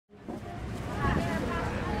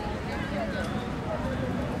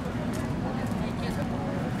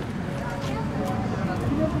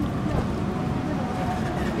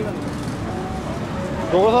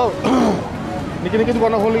Doctor साहब निकी निकी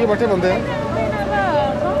दुकाना खोल के बैठे बंदे हैं।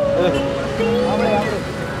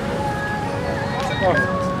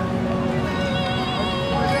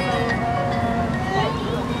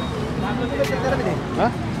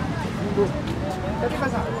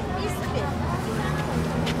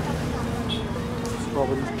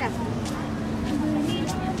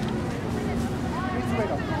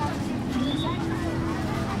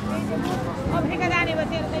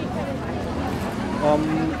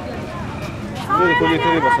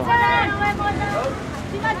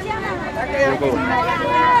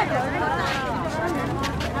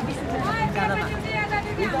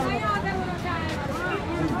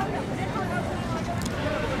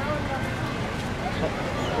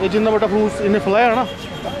 ये जितना बड़ा फ्रूट इन्हें फलाया है ना,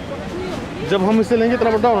 जब हम इसे लेंगे इतना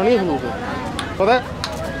बड़ा होना नहीं है फ्रूट, पता है?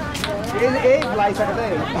 ये फलाई सकते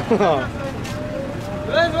हैं।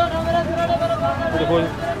 देखो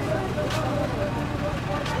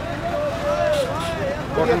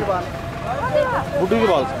बुढ़ी के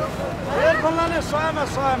बाल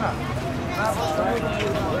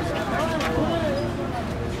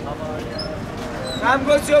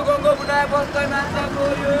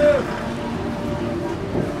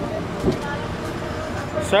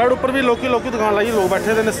साइड ऊपर भी लोकी दुकान लाई, लोग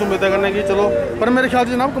बैठे थे सुमित करने की। चलो पर मेरे ख्याल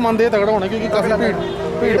से जनाब कमांदे तगड़ा होना, क्योंकि काफ़ी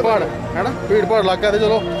भीड़ भाड़ है ना, भीड़ भाड़ इलाका है।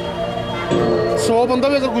 चलो 100 बंदा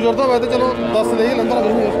भी अगर गुजरता हुआ तो चलो 10 ले ही लेंदा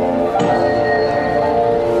लगे।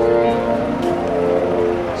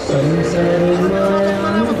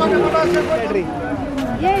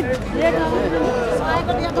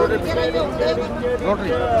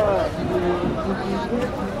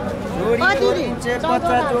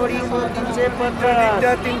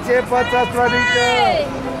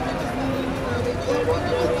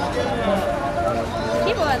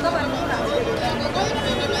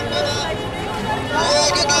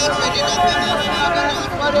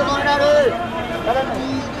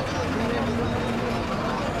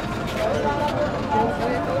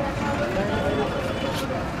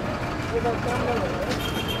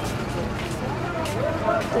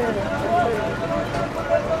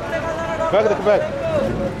 बैग देखो, बैग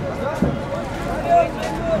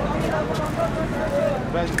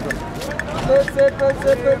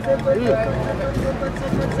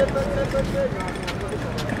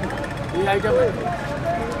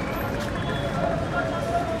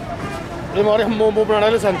ये हमारे हम मोमो बनाने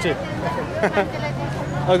वाले सांचे।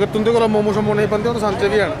 अगर तुंदे को मोमो शोमो नहीं बनते हो तो सांचे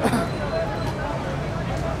भी हैं।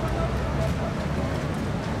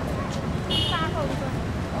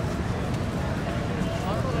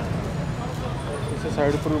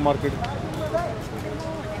 साइड पर भी मार्केट।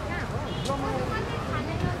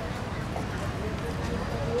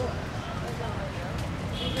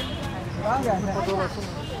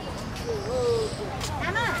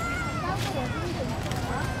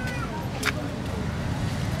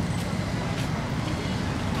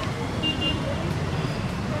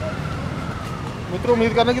 मित्रों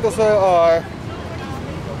उम्मीद करना कि तुस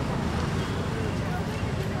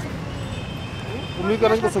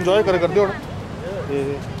इंजॉय करदे हो।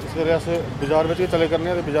 इस वजह से बाजार में चले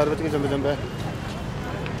करने तो बाजार में चलते जाता है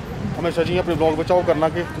हमेशा जी अपने ब्लॉग बचाओ करना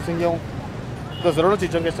कि तुम दस रहो ना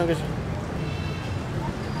चीज़ा किस किस।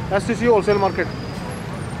 STC होलसेल मार्केट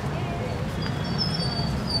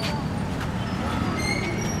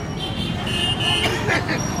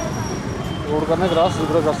रोड करने क्रॉस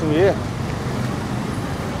क्रॉसिंग ये है।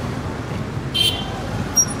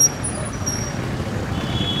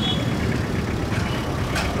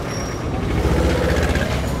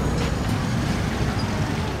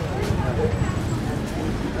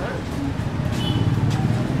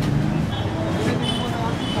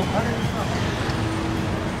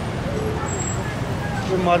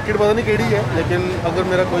 मार्केट पता नहीं केड़ी है, लेकिन अगर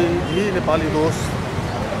मेरा कोई भी नेपाली दोस्त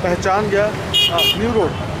पहचान गया, न्यू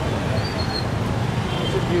रोड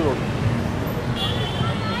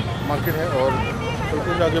मार्केट है और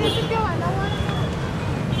बिल्कुल आगे बढ़ते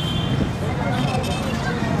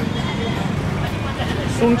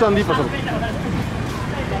सुन चांदी पसंद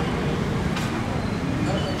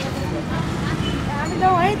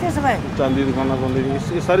चांदी दुकाना खोल दी,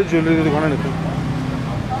 ये सारी ज्वेलरी की दुकानें निकल।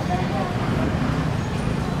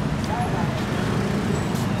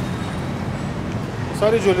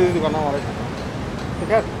 सारी ज्वेलरी की दुकान हमारे।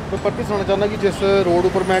 ठीक है, मैं पट्टी सुनाना चाहना कि जिस रोड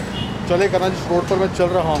ऊपर मैं चले करना, जिस रोड पर मैं चल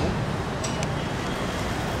रहा हूँ,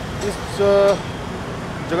 इस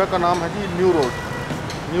जगह का नाम है जी न्यू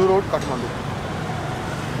रोड काठमांडू।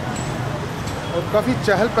 और काफ़ी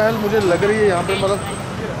चहल पहल मुझे लग रही है यहाँ पे, मतलब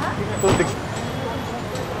तो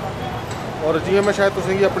और जी मैं शायद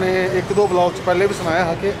तुसेंगी अपने 1-2 ब्लॉग्स पहले भी सुनाया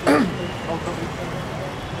है कि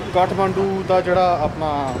काठमांडू का जोड़ा अपना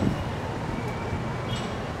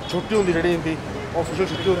छुट्टी होंगी जी इनकी ऑफिशियल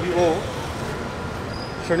छुट्टी होंगी वो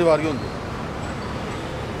शनिवार ही होंगी।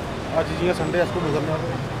 अज जी संडे स्कूल करने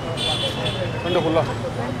संडे खुला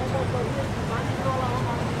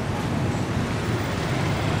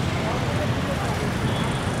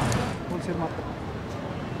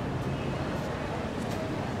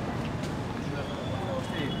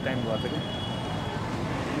टाइम बात है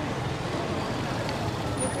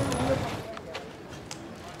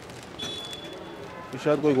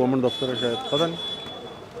शायद कोई गवर्नमेंट दफ्तर है शायद पता नहीं।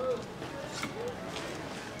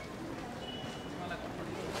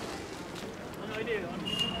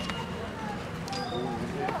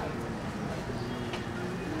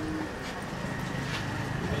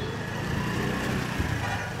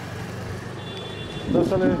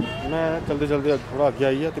 दरअसल मैं चलते चलते थोड़ा आगे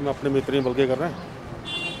आई है तो मैं अपने मित्र ही बल्कि कर रहा है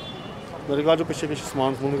मेरे ख्याल जो पिछे पिछे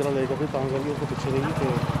सामान समून वगैरह लेकर फिर तां करके उसको पिछे गई तो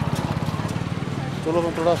चलो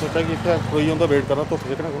मैं थोड़ा सोचा कि इतना कोई उनका वेट करना धुप्प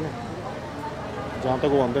सेकना को जहाँ तक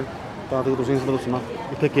वो आते तां तक तुम दसना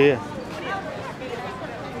इतने के है।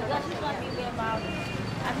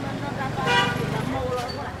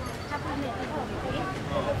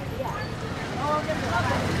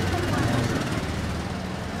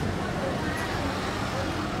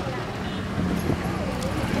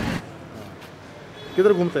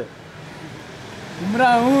 किधर घूमते हैं? घूम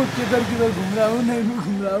रहा हूँ किधर किधर घूम रहा हूँ नहीं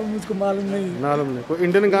घूम रहा हूँ मुझको मालूम नहीं कोई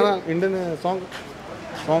इंडियन गाना इंडियन सॉन्ग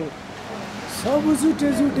सॉन्ग सब झूठे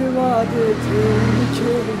झूठे वादे थे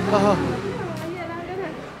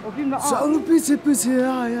सब पीछे पीछे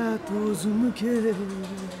आया तो झुम के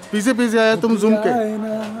पीछे पीछे आया तुम झुम के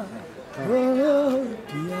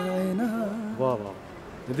वाह वाह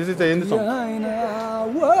this is the end song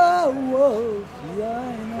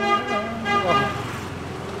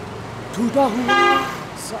टूटा हुआ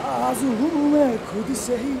साज हूँ मैं खुद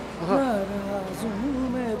से ही नाराज हूँ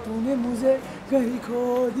मैं तूने मुझे कहीं खो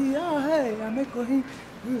दिया है या मैं कहीं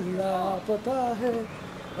लापता है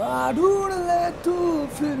ढूंढ ले तू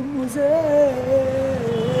फिर मुझे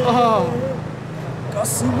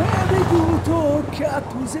कसमें भी दूँ तो क्या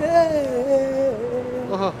तुझे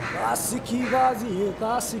काश की बाजी है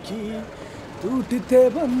काश की टूटते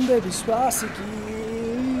बंदे विश्वास की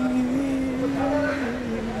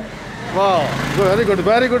वाह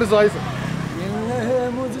वेरी गुड चॉइस।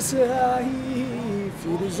 मुझसे आई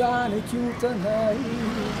फिर जाने क्यों तन्हाई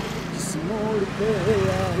किस मोड़ पे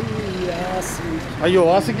आई आशिकी अयो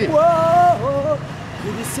आशिकी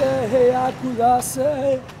फिर से है या खुदा से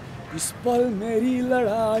इस पल मेरी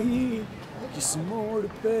लड़ाई किस मोड़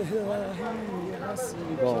पे आई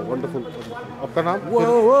आशिकी। वाह वंडरफुल। आपका नाम?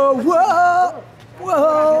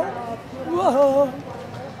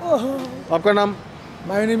 आपका नाम?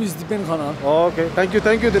 My name is Dipen Khana. Okay, thank you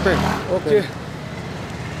Dipen. Okay.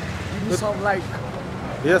 Give me some like.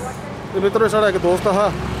 Yes. ये मित्रों सारा एक दोस्त था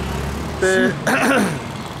ते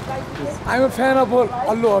I'm a fan of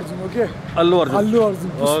Allu Arjun, okay? Allu Arjun. Allu Arjun,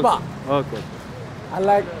 Pushpa. Okay.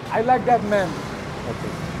 I like that man.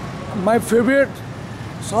 Okay. My favorite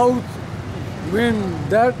South when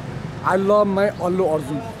that I love my Allu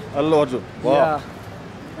Arjun. Allu Arjun. Wow. Yeah.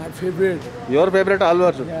 My favorite. Your favorite Allu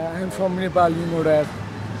Arjun? Yeah, I'm from Nepal, you know that.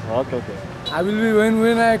 Okay. I will be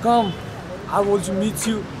when I come, I will also meet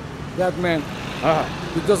you, that man.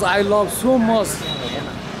 Because I love so much.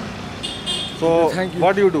 So, thank you.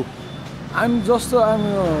 what do you do? I'm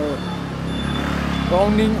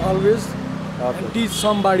rounding always and teach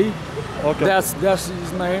somebody. Okay. That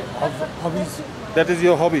is my hobbies. That is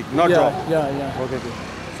your hobby, not job. Yeah. Okay.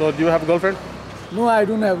 So, do you have a girlfriend? No, I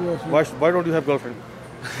don't have girlfriend. Why don't you have girlfriend?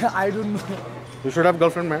 I don't know. You should have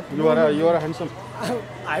girlfriend, man. You are handsome.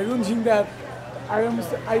 I don't think that. I don't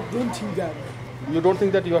think that. You don't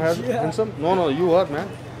think that you are handsome? No, you are, man.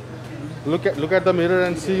 Look at the mirror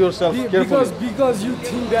and see yourself carefully. Because you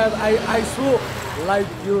think that I so like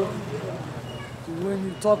you. When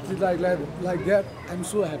you talk like that, I'm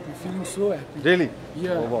so happy, feeling so happy. Really?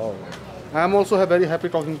 Yeah. Oh, wow. I am also very happy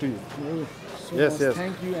talking to you. So yes.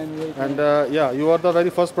 Thank you and welcome. And yeah, you are the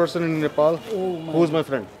very first person in Nepal who is my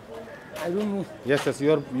friend. I don't know. Yes,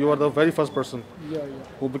 you are the very first person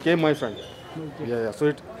who became my friend. Okay. Yeah.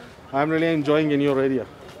 So I'm really enjoying in your area.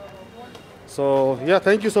 So yeah,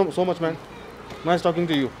 thank you so much, man. Nice talking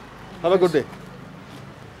to you. Have a good day.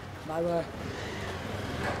 Bye.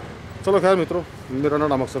 चलो खैर मित्रों, मेरा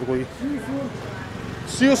ना मकसद कोई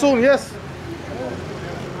See you soon, yes.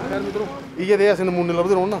 खैर मित्रों, इ'यै दे असें नमूने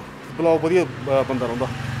लभदे रौह्न ना, ब्लॉग वधिया बंदा रौंह्दा।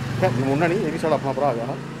 खैर नमूना नहीं, एह् बी साढ़ा अपना भ्राऽ गै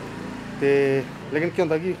हा। ते लेकिन केह्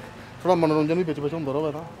होंदा कि थोड़ा मनोरंजन भी बिच होंदा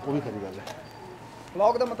र'वै तां ओह् बी खरी गल्ल ऐ।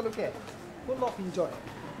 ब्लॉग दा मतलब क्या है? Full of enjoy.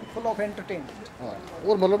 Full of entertainment. हाँ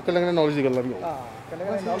और मतलब कल नॉलेज की गल्लां भी हो हाँ कल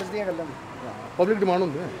नॉलेज दी गल्लां भी पब्लिक डिमांड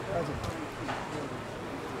होंगे। हाँ जी।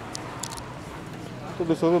 तो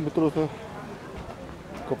दसो मित्रों उत्थे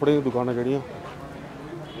कपड़े की दुकान जड़ियाँ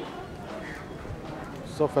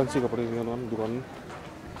सब फैंसी कपड़े की दुकान।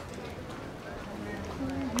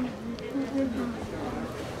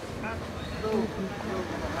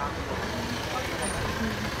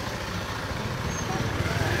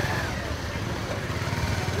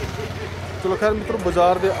 चलो खैर मित्रों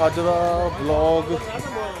बाजार के अज का व्लॉग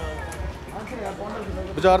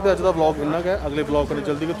इन्ना गै। अगले व्लॉग कन्नै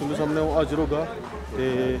जल्दी गै तुंदे सामने हाजिर होगा। तो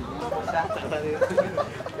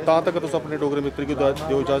तां तक तुस अपने डोगरे मित्र गी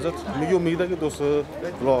दिओ इजाजत। मिगी उम्मीद है कि तुस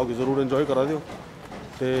व्लॉग जरूर इंजॉय करा दे हो।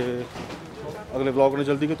 तो अगले व्लॉग कन्नै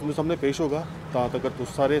जल्दी गै तुंदे सामने पेश होगा। तां तक तुस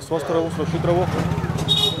सारे स्वस्थ रहो सुरक्षित रहो।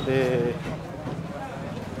 तो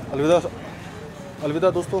अलविदा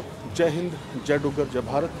दोस्तों। जय हिंद, जय डुग्गर, जय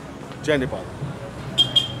भारत, जय नेपाल।